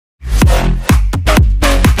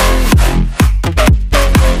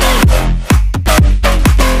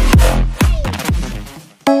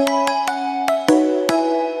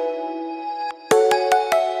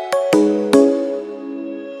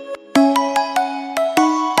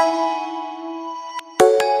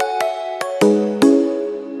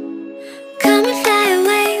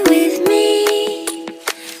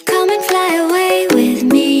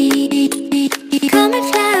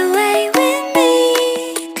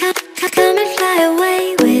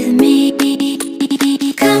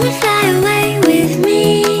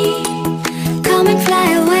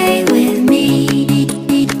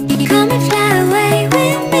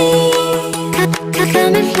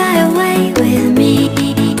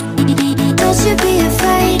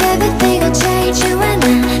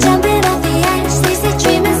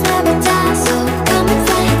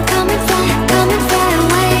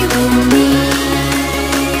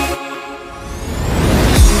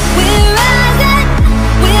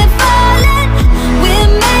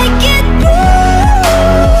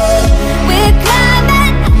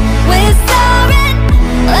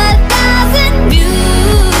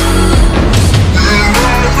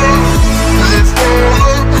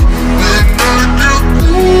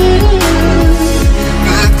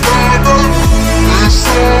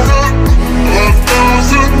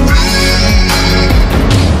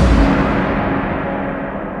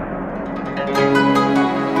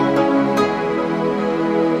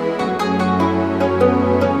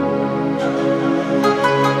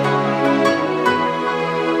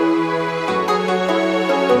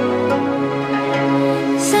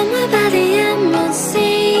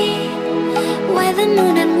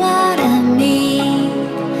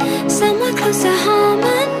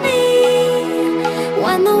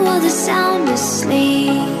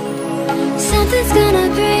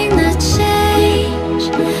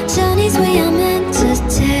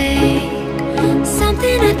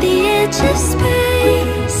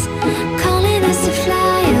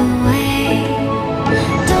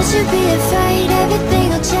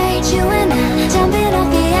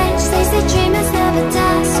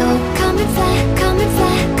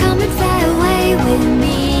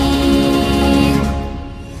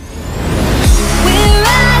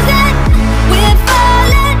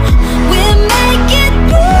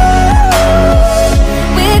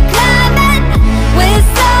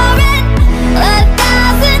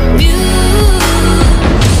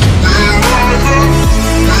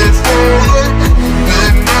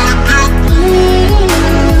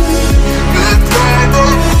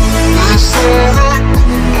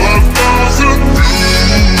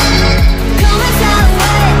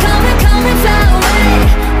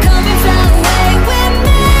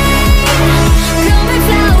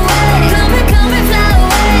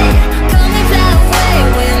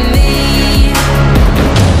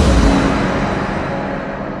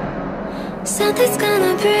Nothing's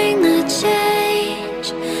gonna bring the change.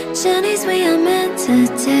 Journeys we are meant to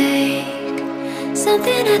take.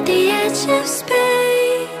 Something at the edge of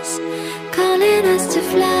space, calling us to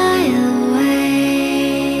fly away.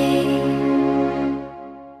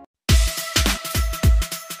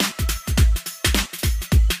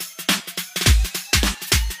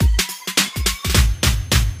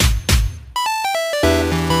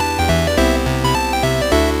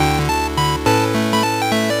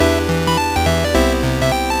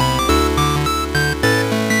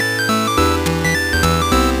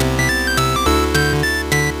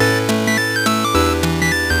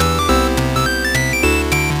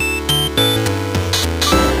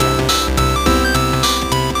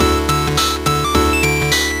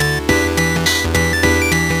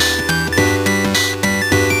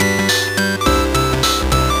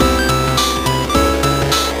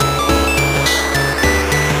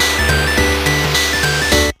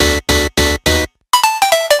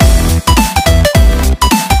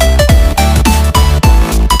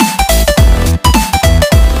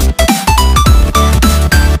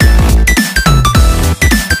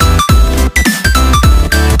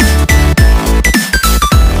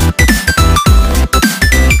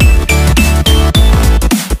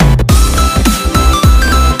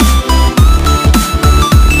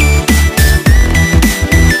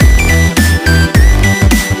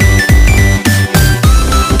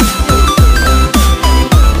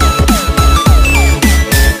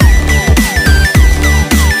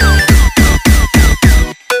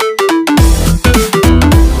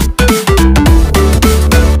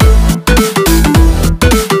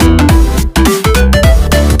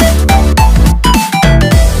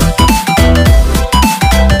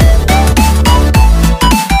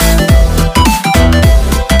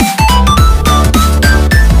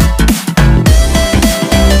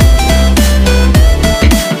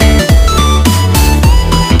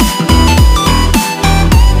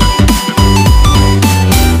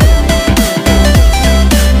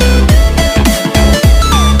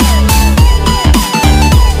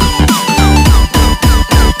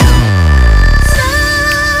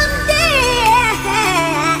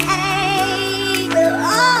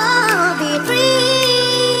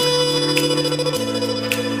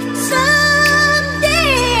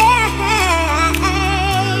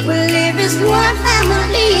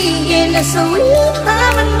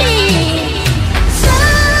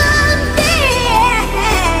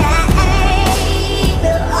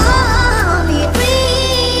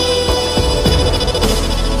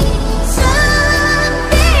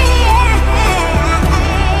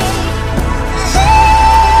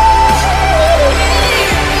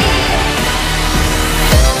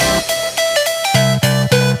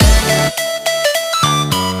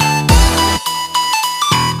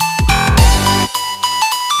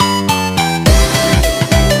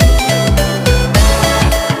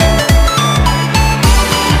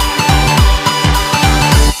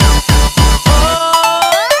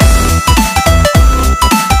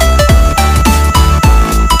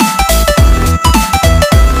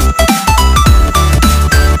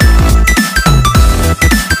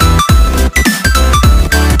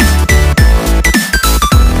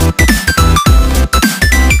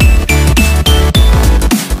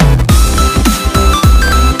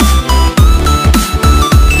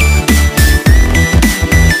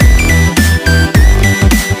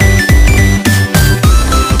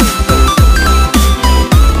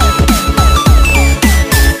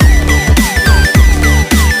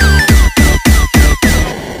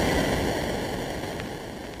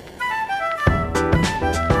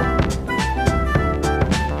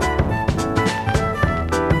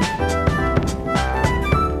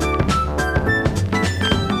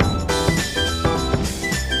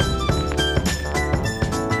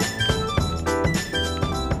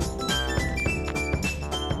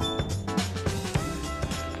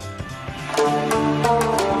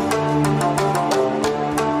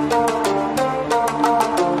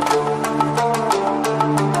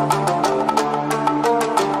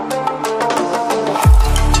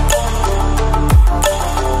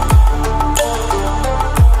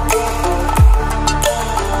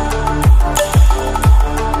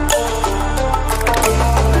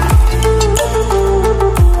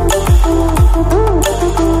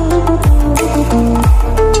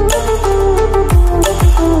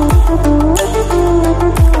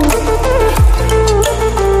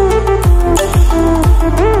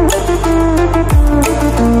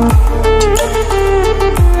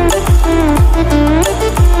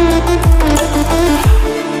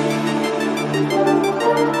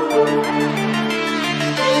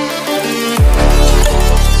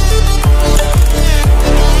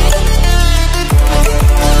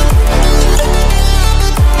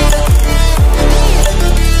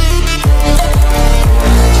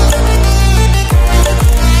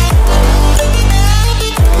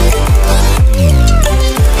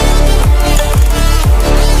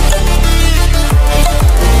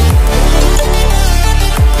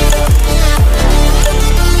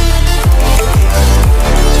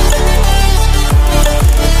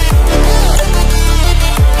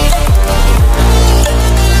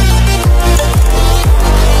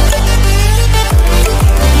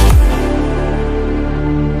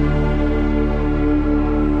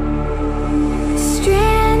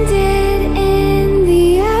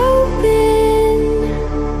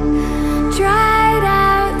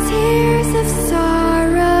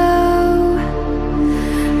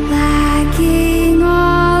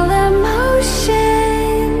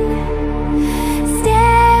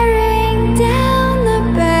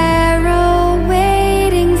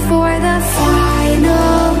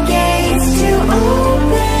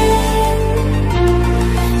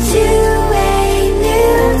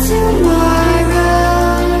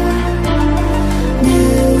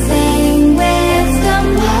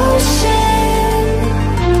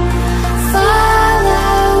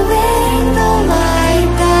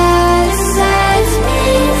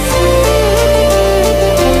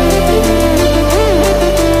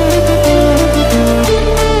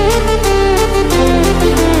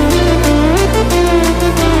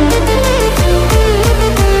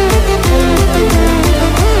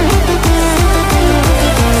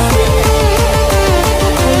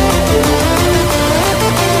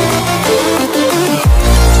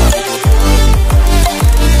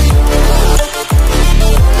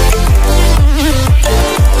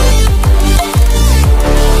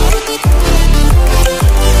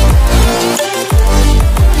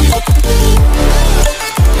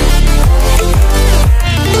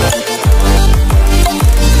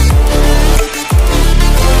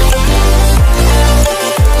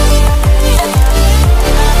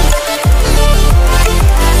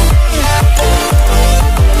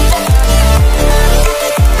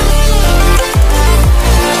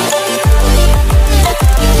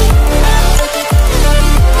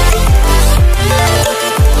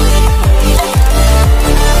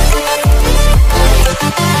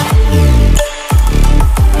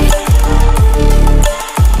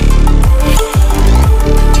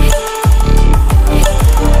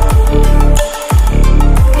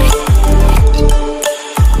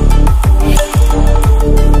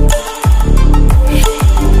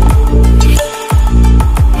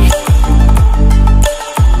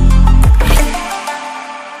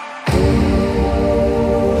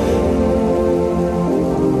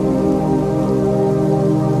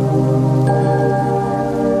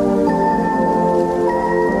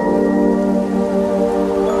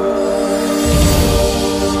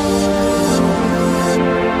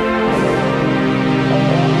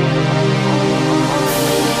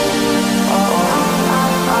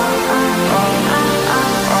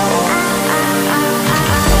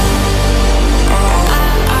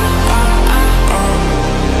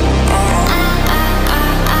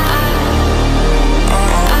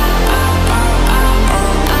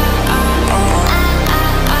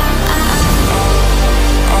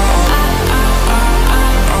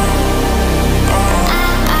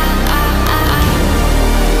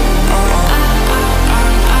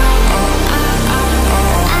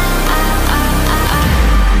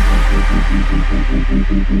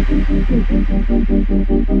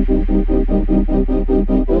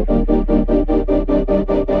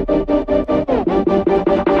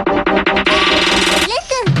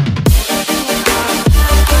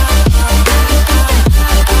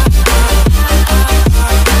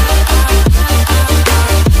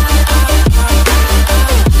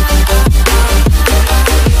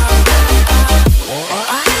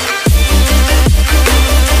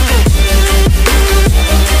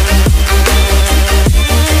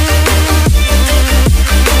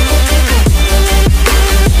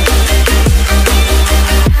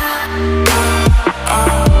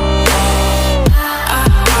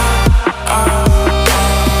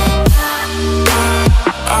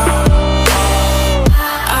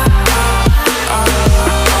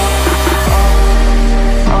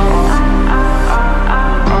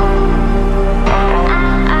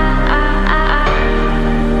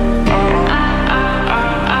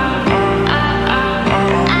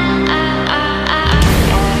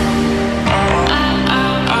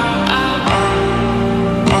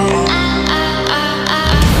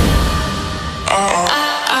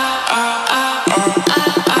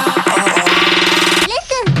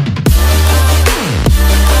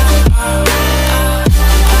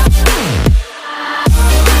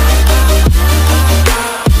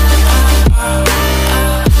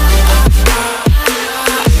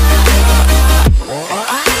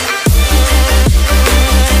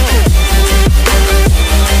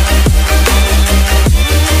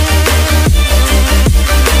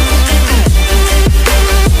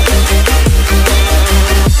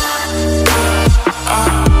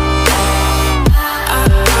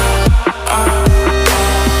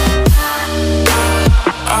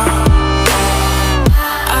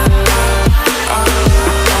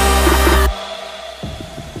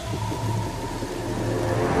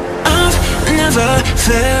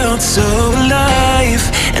 Felt so alive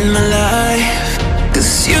in my life,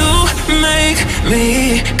 'cause you make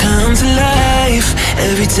me come to life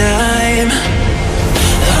every time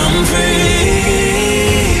I'm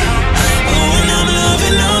free. Oh, and I'm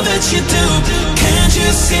loving all that you do. Can't you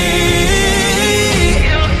see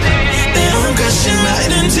that I'm crashing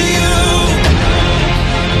right into you?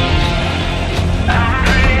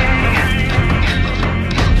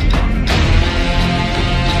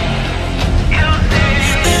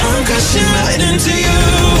 Crashing right into you.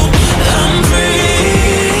 I'm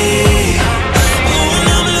free. Oh, and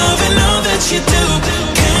I'm loving all that you do.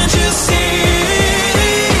 Can't you see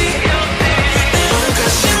that I'm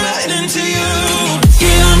crashing right into you?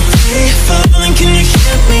 Yeah, I'm free falling. Can you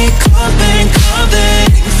hear me calling,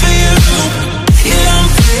 calling for you? Yeah, I'm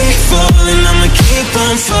free falling. I'ma keep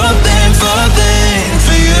on falling, falling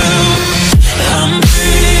for you. I'm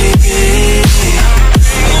free.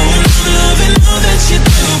 Oh, and I'm loving all that you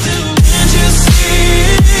do. Can't you see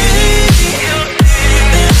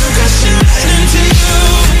that I'm crashing right into you?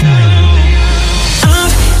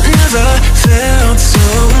 I've never felt so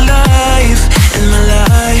alive in my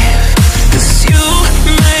life, 'cause you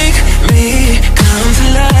make me come to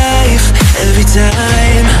life every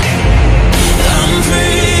time I'm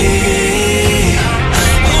free.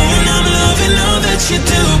 Oh, and I'm loving all that you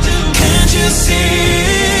do. Can't you see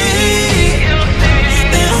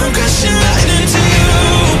that I'm crashing right into you?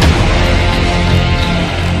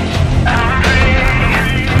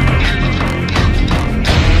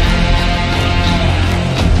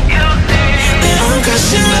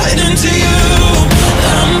 Crashing right into you.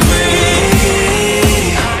 I'm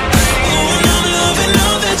free. Oh, and I'm loving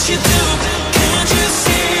all that you do. Can't you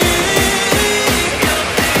see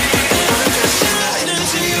that I'm crashing right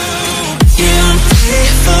into you? Yeah, I'm free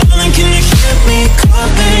falling. Can you hear me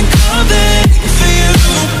calling, calling for you?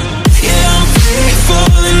 Yeah, I'm free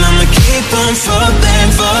falling. I'ma keep on falling,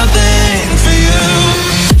 falling for you.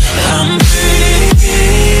 I'm free.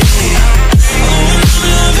 Oh, and I'm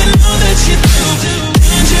loving all that you do.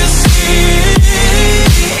 Can't you see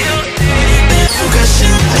that I'm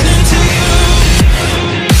crashing right into you?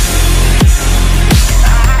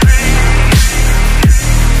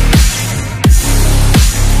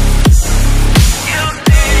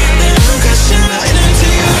 That I'm crashing right into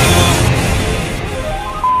you.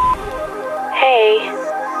 Hey,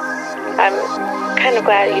 I'm kind of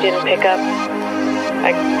glad you didn't pick up.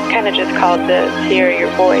 I kind of just called to hear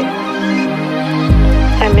your voice.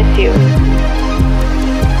 I miss you.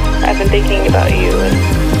 I've been thinking about you, and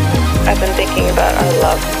I've been thinking about our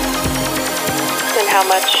love, and how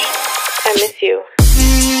much I miss you.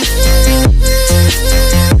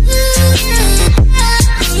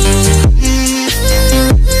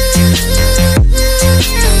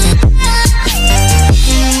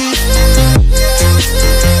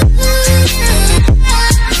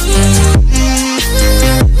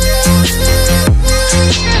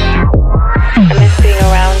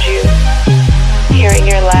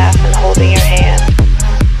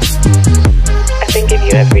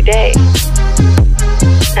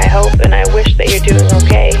 you're doing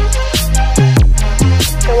okay.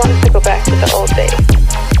 I want us to go back to the old days,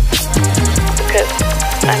 because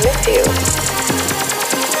I miss you,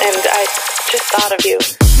 and I just thought of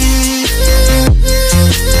you.